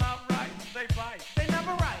don't come out right? They bite. They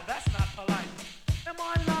never write. That's not polite. Am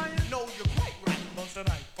I lying? No, you're quite right. Well,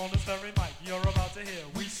 tonight, on the Stirring Mic, you're about to hear,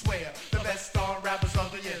 we swear, the best star rappers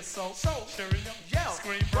of the year. So, sure enough, yell,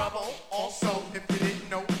 scream bravo. Also, if you didn't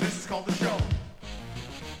know, this is called The Show.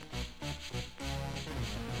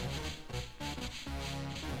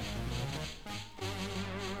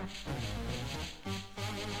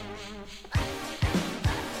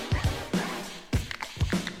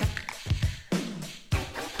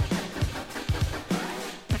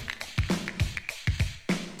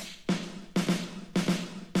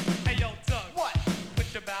 Hey, yo, Doug. What?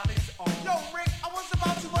 Put your ballies on. Yo, Rick, I was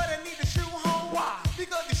about to, but I need the shoe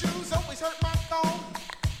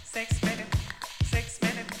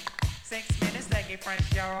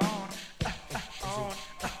fresh your own. On.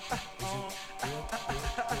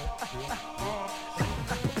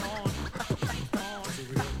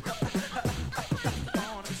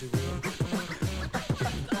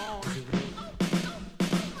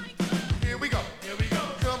 Here we go. Here we go.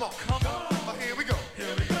 Come on. Come on. Oh, here we go.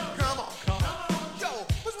 Here we go. Come on. Come on. Yo,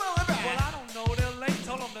 what's wrong with Well, that? I don't know. They're late.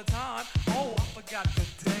 Told them the time. Oh, I forgot the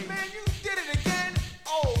date. Man, you did it again.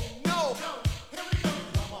 Oh, no. Here we go.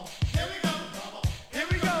 Come on. Here we go. Come on. Here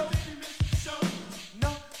we go.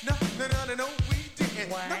 No, we didn't.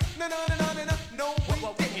 What? No,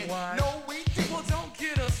 we didn't. What? No, we didn't. Well, don't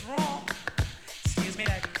get us wrong. Excuse me,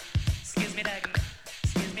 Daggy. Excuse me, Daggy.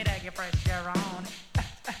 Excuse me, Daggy. Fresh your own.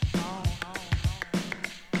 Oh.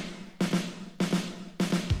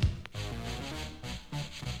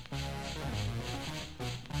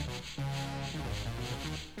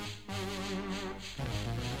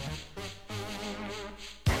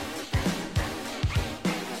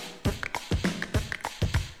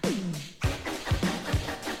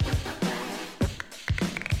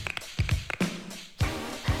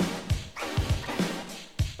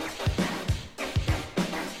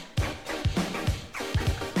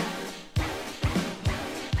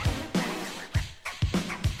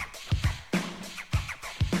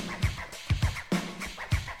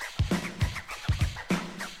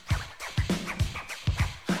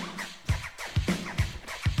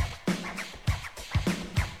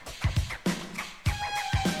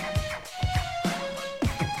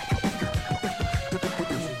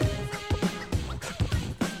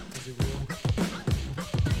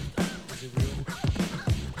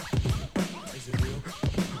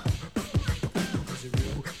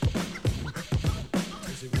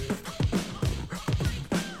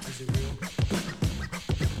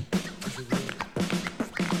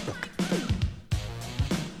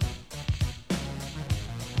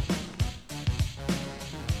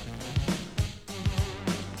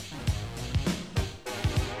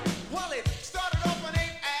 Well, it started off on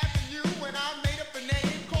 8th Avenue when I made up a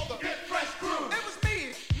name called the Get Fresh Crew. It was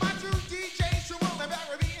me, my two DJs, Sherrill and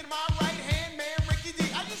Barry, and my right-hand man, Ricky D.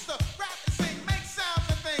 I used to rap and sing, make sounds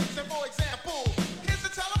and things. And for example, here's a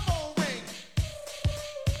telephone ring.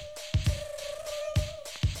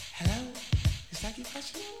 Hello? Is that your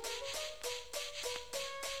question?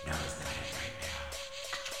 No, it's not it right now.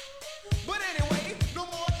 But anyway, no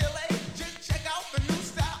more delay. Just check out the new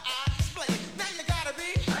style I display. Now you gotta be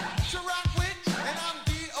to rock with, and I'm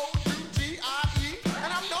D-O-U-G-I-E,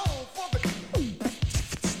 and I'm known for the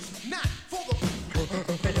not for the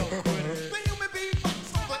human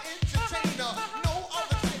beatbox of an entertainer. No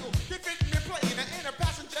other title can fit me plain. In a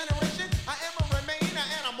passing generation, I am a remainer,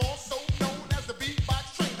 and I'm also known as the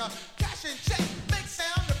beatbox trainer. Cash and check, make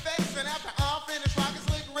sound effects, and after I'm finished rocking,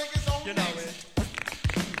 Slick Rick is on You know next. it.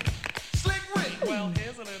 Slick Rick. Well,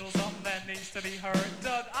 here's a little something that needs to be heard.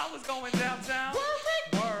 Doug, I was going downtown.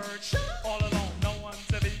 Word. All alone, no one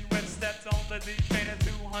to be with. Stepped on the deep end at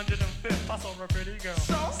 205th. I saw a pretty girl.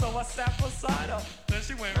 So I sat beside her. Then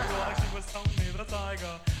she went real like she was Tony the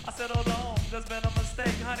Tiger. I said, hold on, there's been a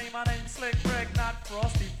mistake. Honey, my name's Slick Rick, not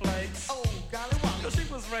Frosty Flakes. Oh, golly, So she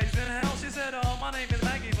was raised in hell. She said, my name is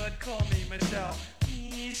Maggie, but call me Michelle.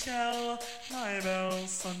 Michelle, my bell,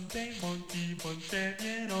 Sunday monkey, but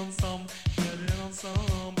get on some,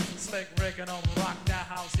 Slick Rick and I'll rock that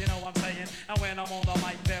house, you know what I'm saying? And when I'm on the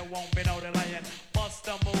mic, there won't be no delaying. Bust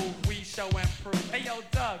a move, we show and prove. Hey yo,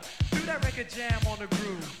 Doug, do that record jam on the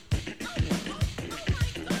groove.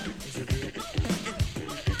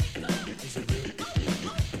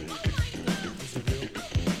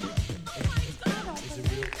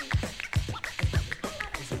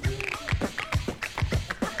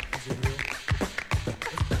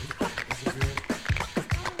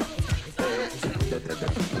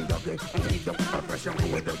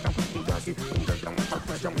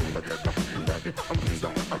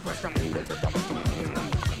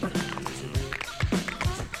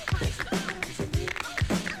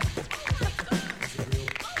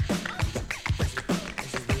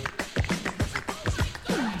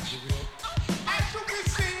 As you can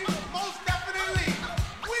see, most definitely,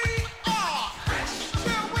 we are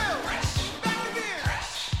Chill Will, Barry Beard,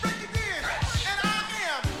 Ricky Beard, and I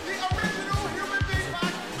am the original human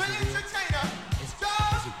beatbox, the entertainer,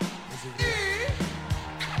 Doug E.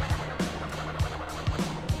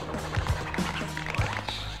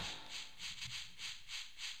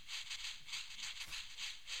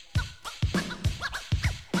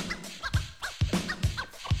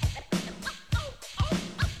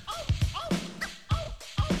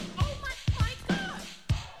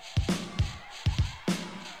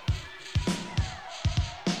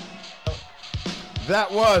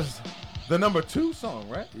 That was The number 2 song,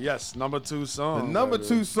 right? Yes, number 2 The song. number baby.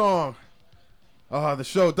 2 song. The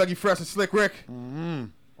show, Dougie Fresh and Slick Rick.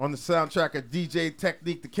 On the soundtrack of DJ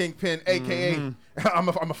Technique, the Kingpin, a.k.a. I'm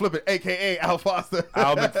a flip it, a.k.a. Al Foster.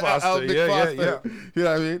 Al McFoster, Al yeah. You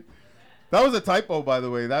know what I mean? That was a typo, by the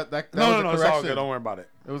way. That was No, a it's all correction. good. Don't worry about it.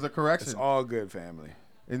 It was a correction. It's all good, family.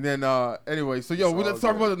 And then, anyway, so, yo, It's let's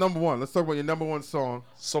all talk good. about the number 1. Let's talk about your number 1 song.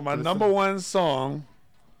 So my Listen. number 1 song,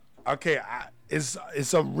 okay,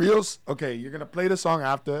 it's a real. Okay, you're gonna play the song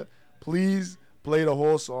after. Please play the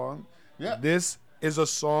whole song. Yeah. This is a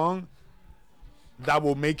song that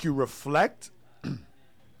will make you reflect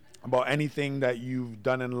about anything that you've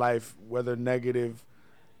done in life, whether negative,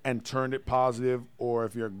 and turned it positive, or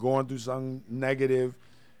if you're going through something negative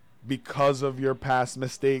because of your past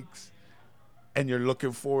mistakes, and you're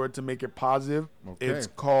looking forward to make it positive. Okay. It's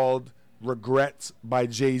called "Regrets" by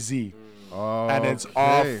Jay-Z. Oh, And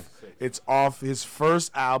it's off his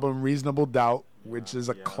first album, Reasonable Doubt, which is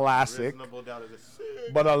a classic.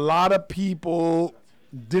 But a lot of people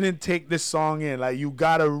didn't take this song in. Like, you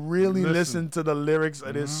gotta really listen to the lyrics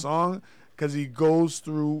of this song, because he goes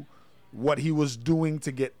through what he was doing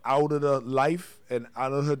to get out of the life and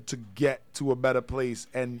out of it to get to a better place,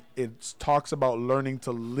 and it talks about learning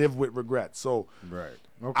to live with regrets. So Right.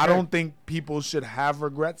 I don't think people should have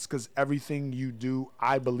regrets, because everything you do,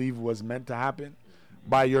 I believe, was meant to happen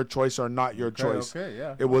by your choice or not your choice. okay,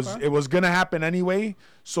 yeah, It was okay. it was gonna happen anyway,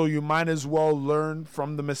 so you might as well learn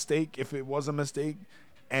from the mistake if it was a mistake,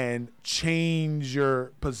 and change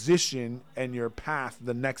your position and your path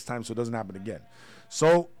the next time so it doesn't happen again.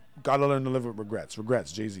 So gotta learn to live with regrets.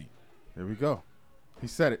 Regrets, Jay-Z. Here we go. He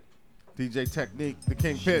said it. DJ Technique, the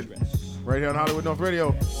Kingpin, right here on Hollywood North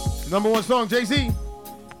Radio. Number 1 song, Jay-Z.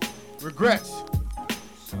 Regrets.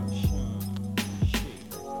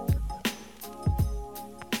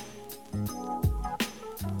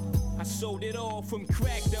 I sold it all from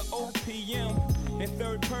crack to OPM. In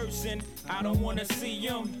third person, I don't wanna see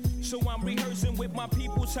him. So I'm rehearsing with my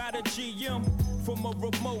peoples how to GM. From a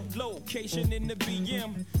remote location in the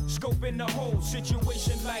BM. Scoping the whole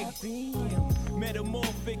situation like damn.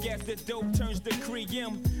 Metamorphic as the dope turns to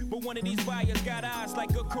cream. But one of these buyers got eyes like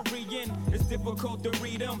a Korean. It's difficult to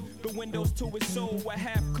read them. The windows to his soul were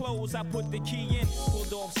half closed. I put the key in,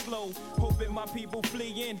 pulled off slow, hoping my people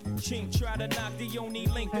flee in. Chink try to knock the only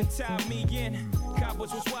link that tied me in.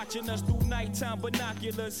 Coppers was watching us through nighttime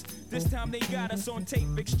binoculars. This time they got us on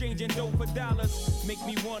tape, exchanging dough for dollars. Make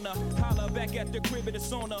me wanna holler back at the crib of the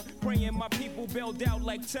sauna. Praying my people bailed out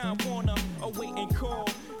like Time Warner. Awaiting call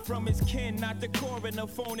from his kin, not the coroner.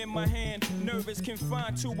 Phone in my hand, nervous,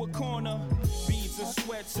 confined to a corner. Beads of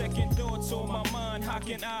sweat, second thoughts on my mind. How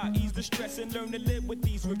can I ease the stress and learn to live with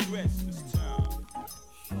these regrets? This time,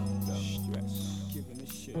 stress, giving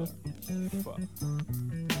a shit. Fuck.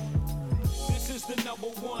 This is the number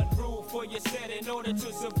 1 rule for your set. In order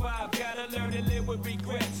to survive, gotta learn to live with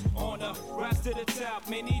regrets. On a rise to the top,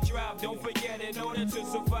 many drop. Don't forget, in order to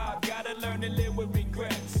survive, gotta learn to live with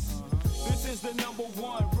regrets. This is the number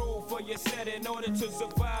 1 rule for your set. In order to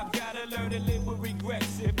survive, gotta learn to live with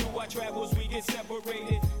regrets. If through our travels we get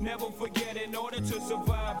separated, never forget, in order to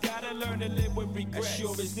survive, gotta learn to live with regrets. As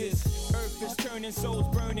sure as this earth is turning,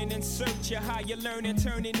 souls burning in search of higher learning,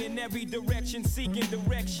 turning in every direction, seeking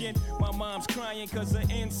direction. My mom's crying cause her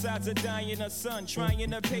insides are dying. Her son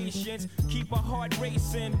trying her patience, keep her heart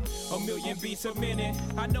racing. A million beats a minute.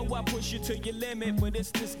 I know I push you to your limit, but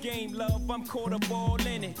it's this game, love. I'm caught up all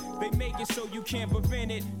in it. They make it so you can't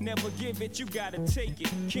prevent it. Never give it, you gotta take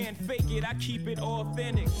it. Can't fake it, I keep it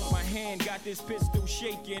authentic. My hand got this pistol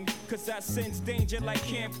shaking, cause I sense danger like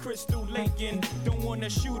Camp Crystal Lakin. Don't wanna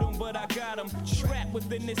shoot him, but I got him. Trapped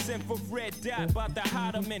within this infrared dot, about to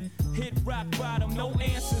hide him and hit rock bottom. No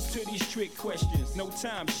answers to these trick questions. No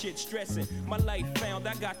time, shit stressing. My life found,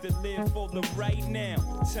 I got to live for the right now.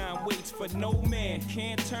 Time waits for no man.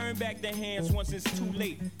 Can't turn back the hands once it's too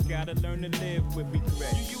late. Gotta learn to live with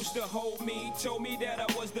regret. You used to hold me, told me that I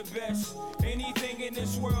was the best. Anything in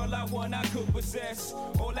this world I want, I could possess.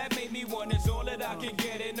 All that made me want is all that I can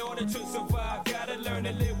get in order to survive. Gotta learn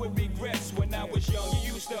to live with regrets. When I was young,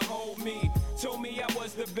 you used to hold me, told me I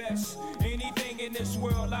was the best. Anything in this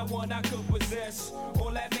world I want, I could possess.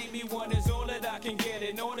 All that made me want is all that I can get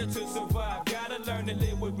in order to survive. Gotta learn to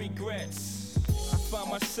live with regrets. I find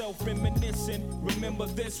myself reminiscing. Remember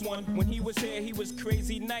this one, when he was here, he was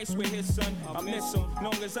crazy nice with his son. I miss him,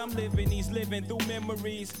 long as I'm living, he's living through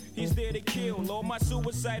memories. He's there to kill all my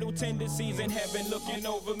suicidal tendencies. In heaven looking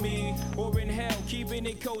over me, or in hell keeping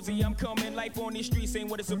it cozy. I'm coming, life on these streets ain't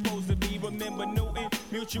what it's supposed to be. Remember Newton,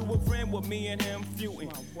 mutual friend with me and him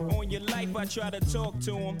feuding. On your life I try to talk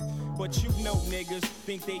to him, but you know niggas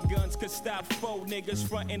think they guns could stop faux niggas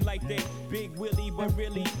frontin' like they Big Willie, but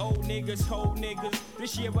really old niggas, whole niggas.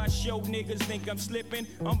 This year I show niggas think I'm slipping.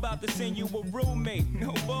 I'm about to send you a roommate,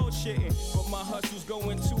 no bullshitting. But my hustle's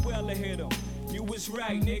going too well to hit 'em. You was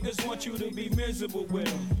right, niggas want you to be miserable with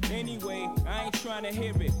 'em. Anyway, I ain't trying to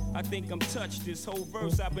hear it. I think I'm touched. This whole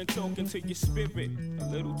verse I've been talking to your spirit a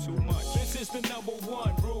little too much. This is the number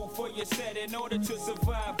one rule for your set. In order to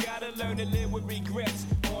survive, gotta learn to live with regrets.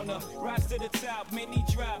 On the rise to the top, many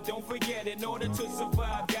drop. Don't forget, in order to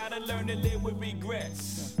survive, gotta learn to live with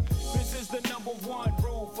regrets. This is the number one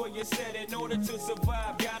rule for your set. In order to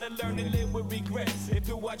survive, gotta learn to live with regrets. If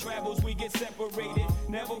through our travels we get separated,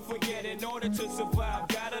 never forget, in order to survive,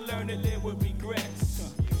 gotta learn to live with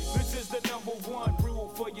regrets. This is the number one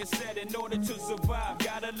rule for your set. In order to survive,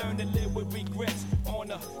 gotta learn to live with regrets. On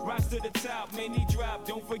the rise to the top, many drop.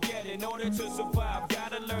 Don't forget, in order to survive,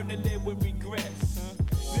 gotta learn to live with regrets.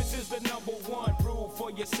 This is the number one rule for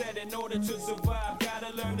your set. In order to survive,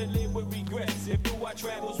 gotta learn to live with regrets. If through our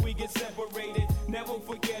travels we get separated, never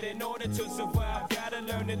forget, in order to survive, gotta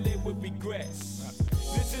learn to live with regrets.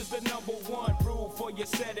 This is the number one rule for your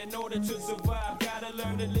set. In order to survive, gotta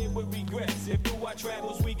learn to live with regrets. If through our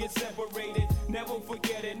travels we get separated, never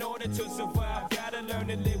forget, in order to survive, gotta learn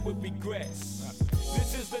to live with regrets.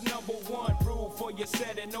 This is the number one rule for your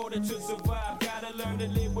set. In order to survive, gotta learn to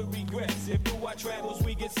live with regrets. If through our travels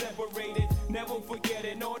we get separated, never forget,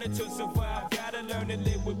 in order to survive, gotta learn to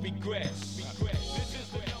live with regrets. This is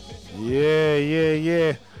the number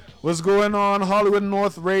Yeah. What's going on, Hollywood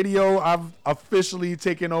North Radio? I've officially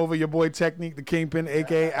taken over your boy Technique, the Kingpin,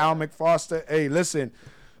 a.k.a. Al McFoster. Hey, listen.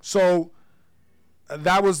 So,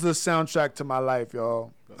 that was the soundtrack to my life,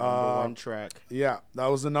 y'all. Number one track. Yeah, that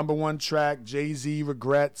was the number one track, Jay-Z,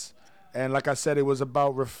 Regrets. And like I said, it was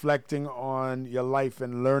about reflecting on your life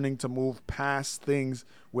and learning to move past things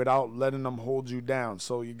without letting them hold you down.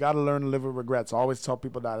 So you got to learn to live with regrets. I always tell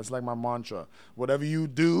people that. It's like my mantra. Whatever you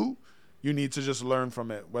do, you need to just learn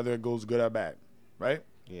from it, whether it goes good or bad, right?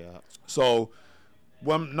 Yeah. So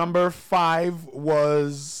number 5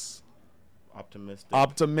 was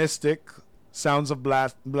Optimistic, Sounds of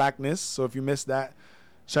Blackness. So if you missed that,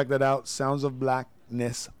 check that out. Sounds of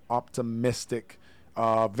Blackness, Optimistic.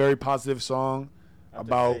 Very positive song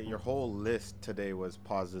about your whole list today was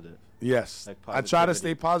positive. Yes, Like I try to positivity.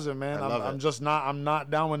 stay positive, man. I love I'm it. just not. I'm not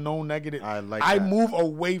down with no negative. I like I that. move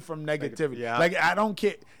away from negativity. Yeah. Like I don't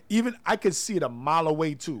care. Even I could see it a mile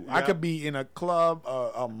away too. I Yeah. could be in a club,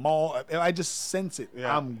 a mall. If I just sense it,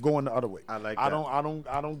 Yeah. I'm going the other way. I like I that.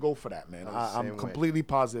 don't go for that, man. I'm the I'm same way. completely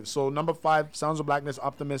positive. So number 5, Sounds of Blackness,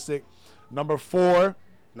 Optimistic. Number 4,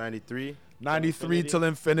 93. 93 Till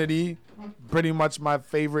Infinity. Pretty much my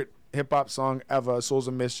favorite hip hop song ever. Souls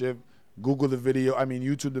of Mischief. Google the video. I mean,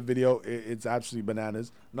 YouTube the video. It's absolutely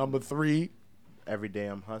bananas. Number 3, Every Day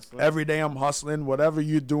I'm Hustling. Every Day I'm Hustling. Whatever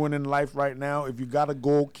you're doing in life right now, if you got a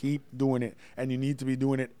goal, keep doing it. And you need to be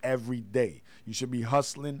doing it every day. You should be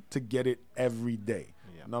hustling to get it every day.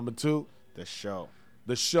 Yeah. Number 2, The Show.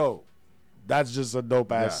 The Show. That's just a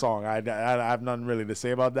dope ass Yeah. song. I have nothing really to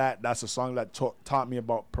say about that. That's a song that taught me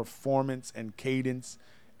about performance and cadence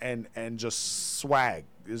and just swag.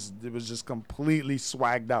 It was just completely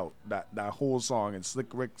swagged out, that whole song. And Slick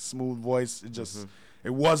Rick, smooth voice. It just it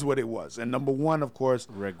was what it was. And number 1, of course,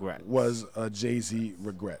 Regrets. was Jay-Z,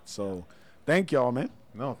 Regret. So thank y'all, man.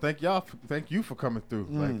 No, thank y'all. Thank you for coming through.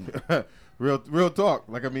 Like, real talk.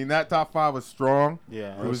 Like, I mean, that top 5 was strong.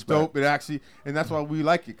 Yeah, it was respect. dope. It actually, and that's why we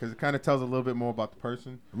like it, because it kind of tells a little bit more about the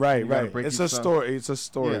person. Right, You gotta right. break It's each a song. story. It's a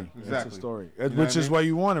story. Yeah, exactly. It's a story. You know Which what I is mean? what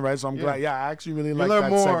you wanted, right? So I'm Yeah. glad. Yeah, I actually really You like learn that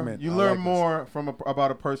more. segment. You I learn like this. more from about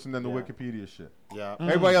a person than the Yeah. Wikipedia shit. Yeah.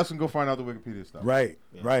 Everybody else can go find out the Wikipedia stuff. Right,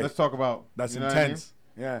 Yeah. right. Let's talk about. That's you know what I mean? intense.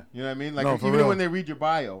 Yeah. You know what I mean? Like, No, for even real. when they read your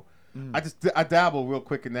bio, I dabble real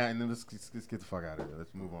quick in that, and then let's get the fuck out of here.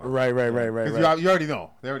 Let's move on. Right. Because you already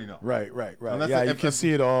know. They already know. Right. Unless Yeah, it- you if- can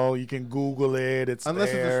see it all. You can Google it. It's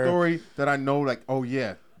Unless there. it's a story that I know, like, oh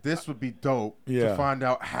yeah, this would be dope Yeah. to find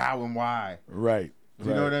out how and why. Right. Do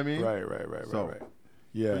you know what I mean? Right. So, Right.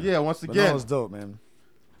 Yeah. But yeah, once But again, no, it's dope, man.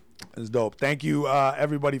 It's dope. Thank you,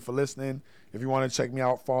 everybody, for listening. If you want to check me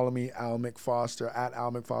out, follow me, Al McFoster, at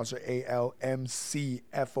Al McFoster,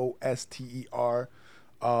 ALMCFOSTER.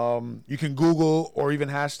 You can Google or even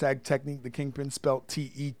hashtag Technique the Kingpin, spelled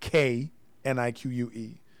TEK,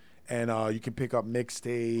 NIQUE. And you can pick up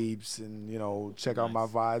mixtapes and, you know, check out my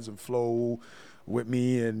vibes and flow with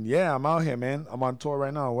me. And, yeah, I'm out here, man. I'm on tour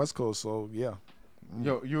right now on West Coast, so, yeah.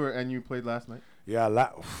 Yo, you played last night? Yeah,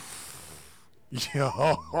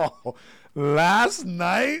 yo, last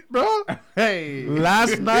night, bro. Hey.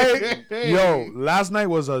 Last night, yo, last night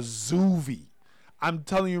was a zoovie. I'm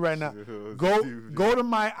telling you right now. Go to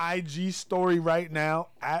my IG story right now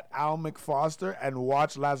at Al McFoster and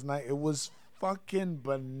watch last night. It was fucking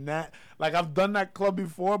banana. Like, I've done that club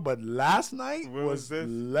before, but last night Where was this?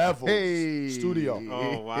 Levels Studio.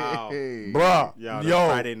 Oh, wow. Bruh, Yeah, yo,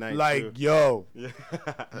 Friday night like, too.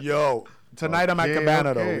 yo. Tonight I'm at Okay,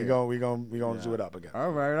 Cabana okay. though. We gonna do it up again.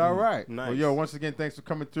 All right. Nice. Well, yo, once again, thanks for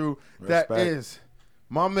coming through. Respect. That is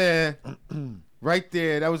my man right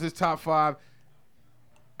there. That was his top 5.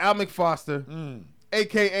 Al McFoster,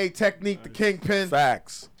 a.k.a. Technique, the Kingpin.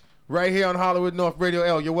 Facts. Right here on Hollywood North Radio.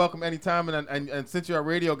 L, you're welcome anytime. And since you're a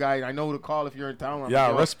radio guy, I know who to call if you're in town. I'm Yeah,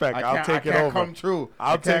 like, yo, respect. I'll take it over. Come true.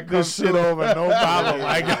 I'll take this shit over, no problem.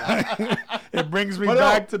 Like, it brings me But,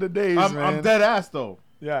 back to the days, man. I'm dead ass though.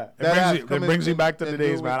 Yeah, Dead it brings me back to the and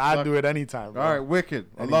days, do man. it. I'd do it anytime. Bro. All right, wicked.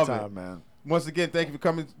 I love it, Anytime, man. Once again, thank you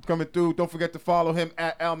for coming through. Don't forget to follow him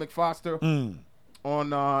at Al McFoster on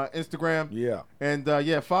Instagram. Yeah.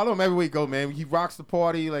 And follow him everywhere you go, man. He rocks the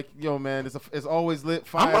party. Like, yo, man, it's always lit.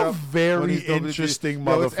 Fired I'm a up when very he's doing interesting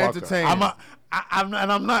Yo, it's motherfucker. entertaining.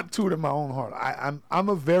 I'm not tooting my own horn. I'm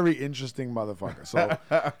a very interesting motherfucker. So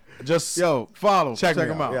just follow, check me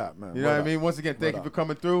him out. Yeah, man. You know what I mean? Once again, thank you for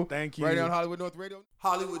coming through. Thank you. Right here on Hollywood North Radio.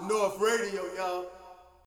 Hollywood North Radio, y'all.